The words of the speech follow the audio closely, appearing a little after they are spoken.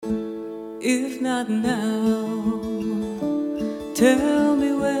If not now, tell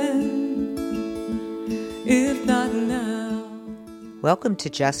me when. If not now. Welcome to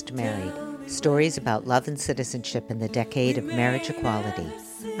Just Married, stories about love and citizenship in the decade of marriage equality.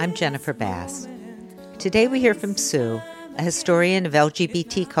 I'm Jennifer Bass. Today we hear from Sue, a historian of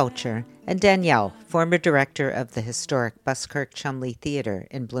LGBT culture, and Danielle, former director of the historic Buskirk Chumley Theater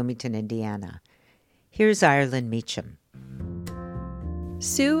in Bloomington, Indiana. Here's Ireland Meacham.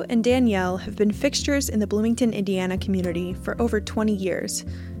 Sue and Danielle have been fixtures in the Bloomington, Indiana community for over 20 years,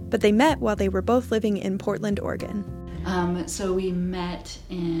 but they met while they were both living in Portland, Oregon. So we met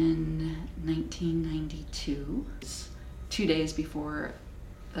in 1992, 2 days before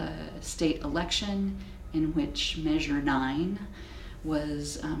the state election in which Measure 9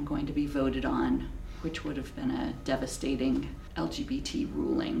 was going to be voted on, which would have been a devastating LGBT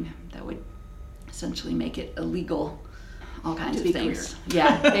ruling that would essentially make it illegal, all kinds of things. Clear.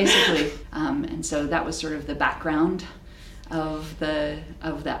 Yeah, basically. And so that was sort of the background of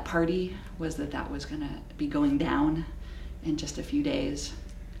that party, was that was going to be going down in just a few days.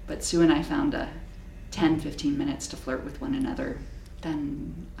 But Sue and I found 10-15 minutes to flirt with one another.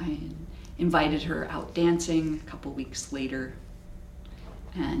 Then I invited her out dancing a couple weeks later,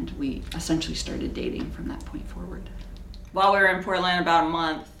 and we essentially started dating from that point forward. While we were in Portland, about a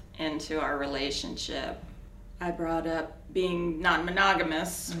month into our relationship, I brought up being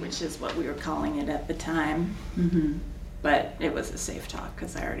non-monogamous, which is what we were calling it at the time. Mm-hmm. But it was a safe talk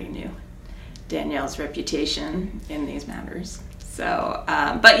because I already knew Danielle's reputation in these matters. So,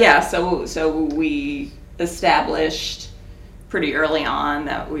 so we established pretty early on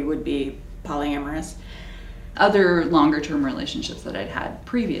that we would be polyamorous. Other longer-term relationships that I'd had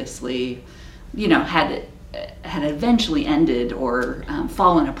previously, had eventually ended or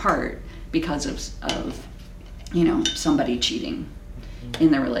fallen apart because of somebody cheating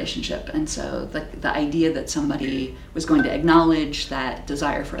in the relationship. And so the idea that somebody was going to acknowledge that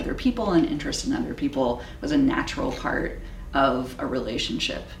desire for other people and interest in other people was a natural part of a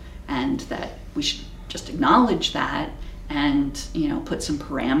relationship, and that we should just acknowledge that and put some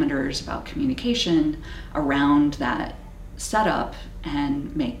parameters about communication around that setup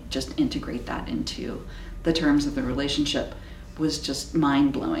and integrate that into the terms of the relationship was just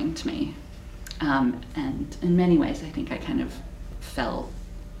mind-blowing to me. And in many ways, I think I kind of fell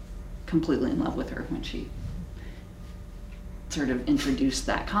completely in love with her when she sort of introduced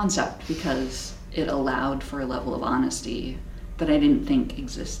that concept, because it allowed for a level of honesty that I didn't think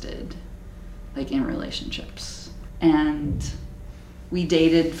existed, like in relationships. And we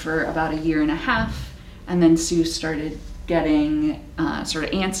dated for about a year and a half, and then Sue started getting sort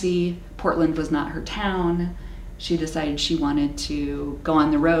of antsy. Portland was not her town. She decided she wanted to go on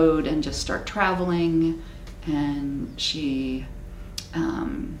the road and just start traveling, and she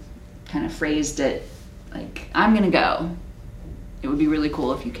kind of phrased it like, "I'm gonna go. It would be really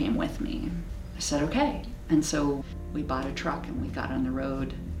cool if you came with me." I said, okay. And so we bought a truck and we got on the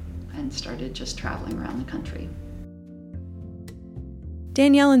road and started just traveling around the country.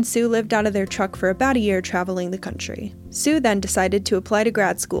 Danielle and Sue lived out of their truck for about a year traveling the country. Sue then decided to apply to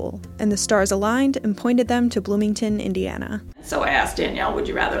grad school, and the stars aligned and pointed them to Bloomington, Indiana. So I asked Danielle, would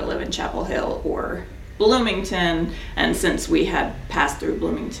you rather live in Chapel Hill or Bloomington? And since we had passed through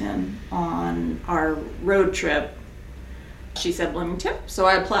Bloomington on our road trip, she said Bloomington. So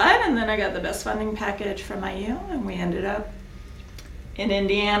I applied, and then I got the best funding package from IU, and we ended up in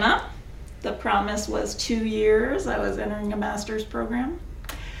Indiana. The promise was 2 years. I was entering a master's program.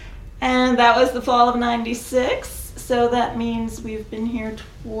 And that was the fall of '96. So that means we've been here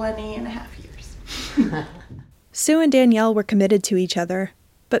 20 and a half years. Sue and Danielle were committed to each other,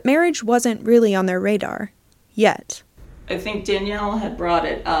 but marriage wasn't really on their radar. Yet. I think Danielle had brought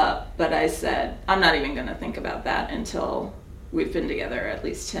it up, but I said, I'm not even going to think about that until we've been together at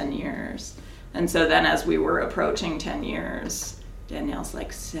least 10 years. And so then as we were approaching 10 years, Danielle's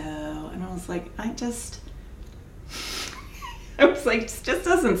like, so, and I was like, it just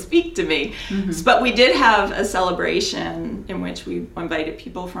doesn't speak to me. Mm-hmm. But we did have a celebration in which we invited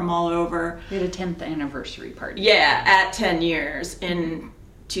people from all over. We had a 10th anniversary party. Yeah, at 10 years in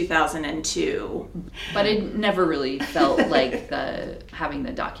 2002. But it never really felt like having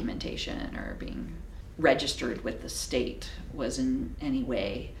the documentation or being registered with the state was in any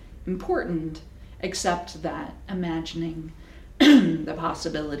way important, except that imagining the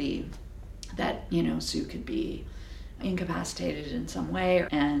possibility that, Sue could be incapacitated in some way,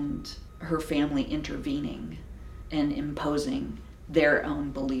 and her family intervening and imposing their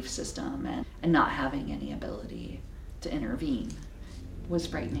own belief system and not having any ability to intervene was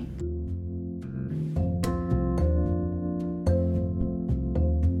frightening.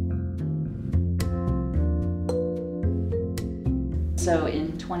 So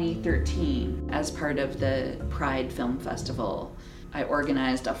in 2013, as part of the Pride Film Festival, I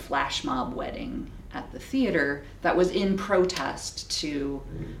organized a flash mob wedding at the theater that was in protest to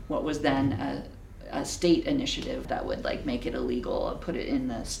what was then a state initiative that would like make it illegal, put it in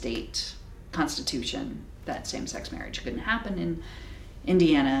the state constitution that same-sex marriage couldn't happen in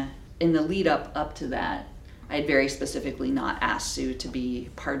Indiana. In the lead up to that, I had very specifically not asked Sue to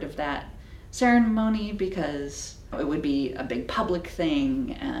be part of that ceremony because it would be a big public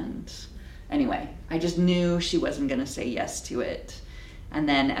thing, and anyway, I just knew she wasn't going to say yes to it. And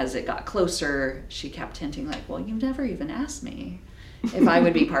then as it got closer, she kept hinting like, well, you've never even asked me if I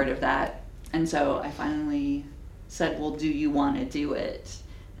would be part of that. And so I finally said, well, do you want to do it?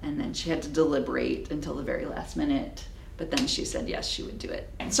 And then she had to deliberate until the very last minute, but then she said yes, she would do it.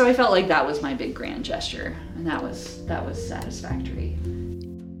 So I felt like that was my big grand gesture, and that was satisfactory.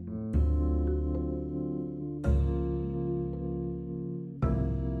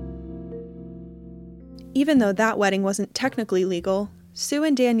 Even though that wedding wasn't technically legal, Sue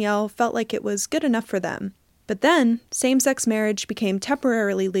and Danielle felt like it was good enough for them. But then, same-sex marriage became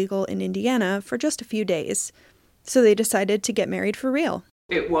temporarily legal in Indiana for just a few days. So they decided to get married for real.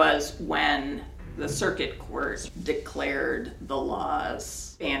 It was when the circuit court declared the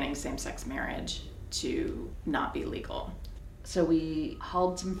laws banning same-sex marriage to not be legal. So we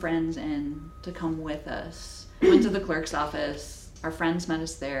hauled some friends in to come with us. Went to the clerk's office. Our friends met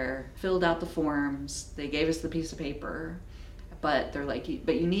us there, filled out the forms. They gave us the piece of paper, but they're like,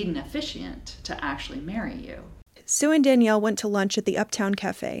 but you need an officiant to actually marry you. Sue and Danielle went to lunch at the Uptown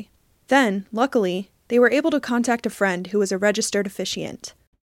Cafe. Then, luckily, they were able to contact a friend who was a registered officiant.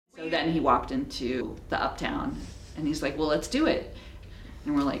 So then he walked into the Uptown, and he's like, well, let's do it.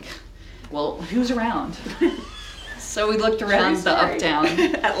 And we're like, well, who's around? So we looked around the Uptown.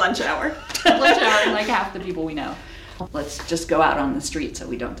 At lunch hour. At lunch hour, and like half the people we know. Let's just go out on the street so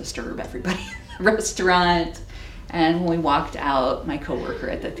we don't disturb everybody in the restaurant. And when we walked out, my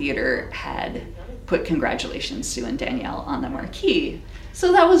coworker at the theater had put congratulations Sue and Danielle on the marquee.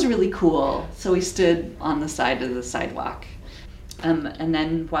 So that was really cool. So we stood on the side of the sidewalk. And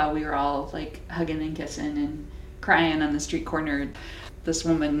then while we were all like hugging and kissing and crying on the street corner, this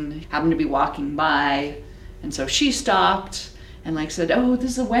woman happened to be walking by. And so she stopped and like said, oh, this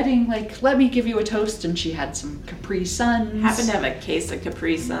is a wedding, like let me give you a toast. And she had some Capri Suns. Happened to have a case of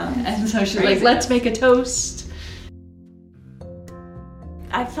Capri Suns. And so she's like, let's make a toast.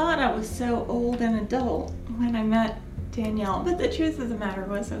 I thought I was so old and adult when I met Danielle, but the truth of the matter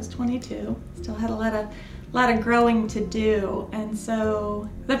was I was 22, still had a lot of growing to do, and so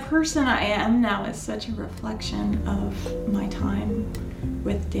the person I am now is such a reflection of my time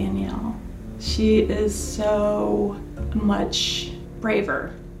with Danielle. She is so much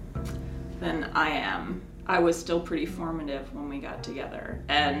braver than I am. I was still pretty formative when we got together,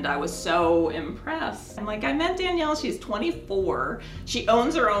 and I was so impressed. And like, I met Danielle, she's 24, she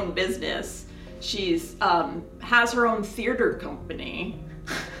owns her own business, she's has her own theater company.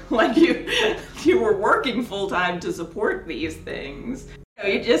 Like you were working full-time to support these things.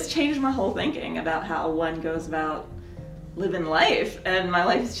 It just changed my whole thinking about how one goes about living life, and my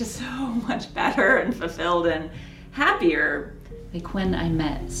life is just so much better and fulfilled and happier. Like when I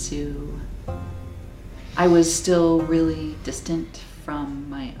met Sue, I was still really distant from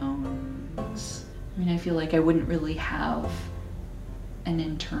my own. I mean, I feel like I wouldn't really have an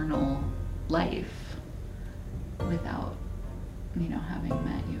internal life without, having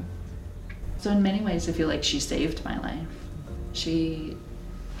met you. So in many ways, I feel like she saved my life. She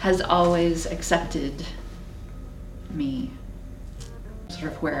has always accepted me,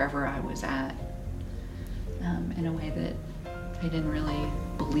 sort of wherever I was at, in a way that I didn't really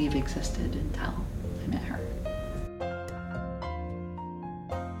believe existed until I met her.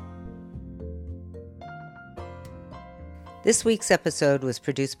 This week's episode was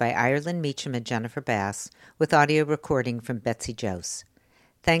produced by Ireland Meacham and Jennifer Bass, with audio recording from Betsy Jose.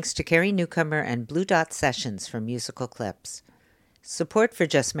 Thanks to Carrie Newcomer and Blue Dot Sessions for musical clips. Support for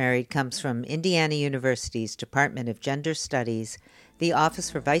Just Married comes from Indiana University's Department of Gender Studies, the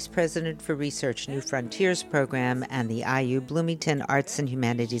Office for Vice President for Research New Frontiers program, and the IU Bloomington Arts and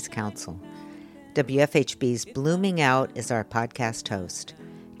Humanities Council. WFHB's Blooming Out is our podcast host.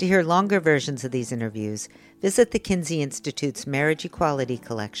 To hear longer versions of these interviews, visit the Kinsey Institute's Marriage Equality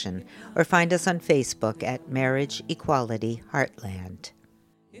Collection or find us on Facebook at Marriage Equality Heartland.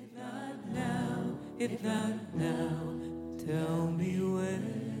 If not now, tell me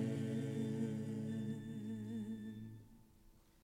when.